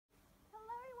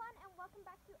welcome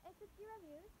back to SSG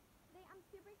Reviews. Today I'm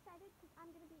super excited because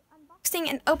I'm going to be unboxing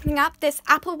and opening up this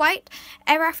Applewhite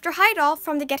Ever After High doll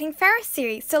from the Getting Fairest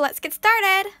series. So let's get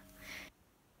started.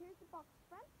 Here's the box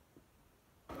front.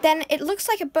 Then it looks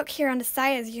like a book here on the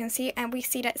side, as you can see, and we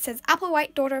see that it says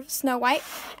Applewhite, daughter of Snow White,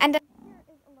 and then here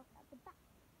is a look at the back.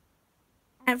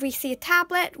 And we see a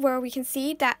tablet where we can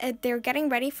see that they're getting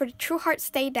ready for the True Hearts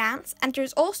Day dance. And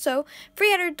there's also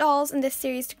 3 other dolls in this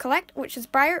series to collect, which is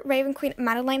Briar, Raven Queen, and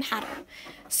Madeleine Hatter.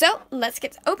 So let's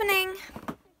get opening.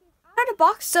 Out of the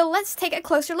box, so let's take a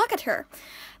closer look at her.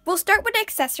 We'll start with the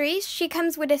accessories. She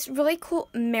comes with this really cool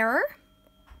mirror.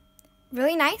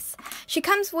 Really nice. She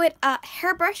comes with a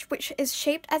hairbrush, which is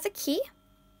shaped as a key.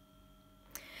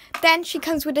 Then she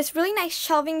comes with this really nice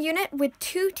shelving unit with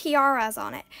 2 tiaras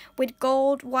on it, with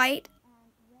gold, white, and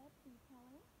red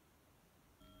detailing.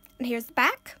 And here's the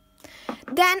back.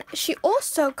 Then she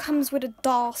also comes with a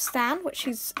doll stand, which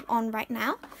she's on right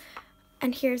now.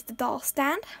 And here's the doll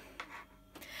stand.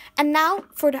 And now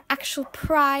for the actual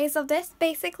prize of this,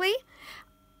 basically,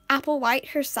 Applewhite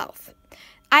herself.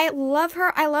 I love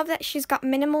her. I love that she's got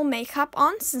minimal makeup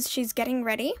on since she's getting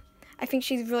ready. I think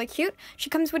she's really cute. She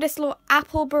comes with this little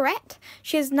apple barrette.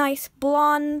 She has nice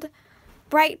blonde,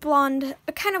 bright blonde,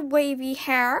 kind of wavy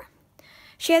hair.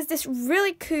 She has this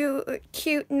really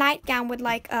cute nightgown with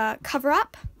like a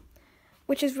cover-up,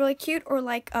 which is really cute, or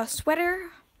like a sweater.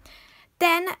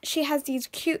 Then she has these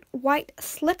cute white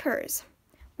slippers,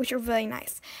 which are really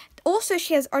nice. Also,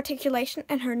 she has articulation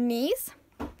in her knees,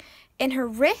 in her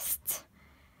wrist,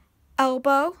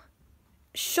 elbow,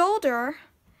 shoulder,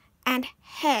 and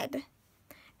head,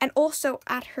 and also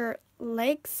at her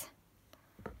legs,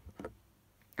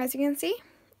 as you can see,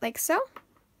 like so.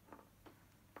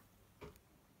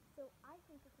 So I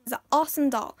think this is an awesome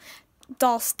doll.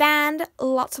 Doll stand,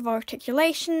 lots of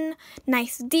articulation,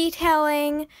 nice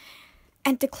detailing,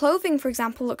 and the clothing, for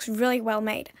example, looks really well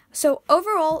made. So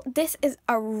overall, this is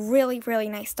a really, really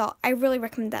nice doll. I really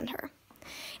recommend her.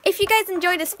 If you guys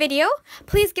enjoyed this video,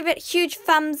 please give it a huge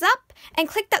thumbs up and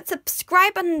click that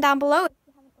subscribe button down below if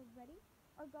you haven't already.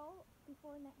 Our goal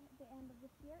before the end of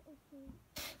this year is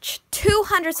to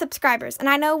 200 subscribers, and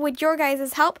I know with your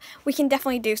guys' help, we can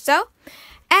definitely do so.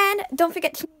 And don't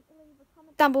forget to leave a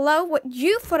comment down below what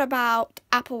you thought about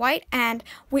Applewhite and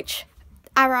which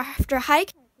Ever After High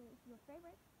character is your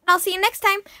favorite. And I'll see you next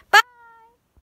time. Bye!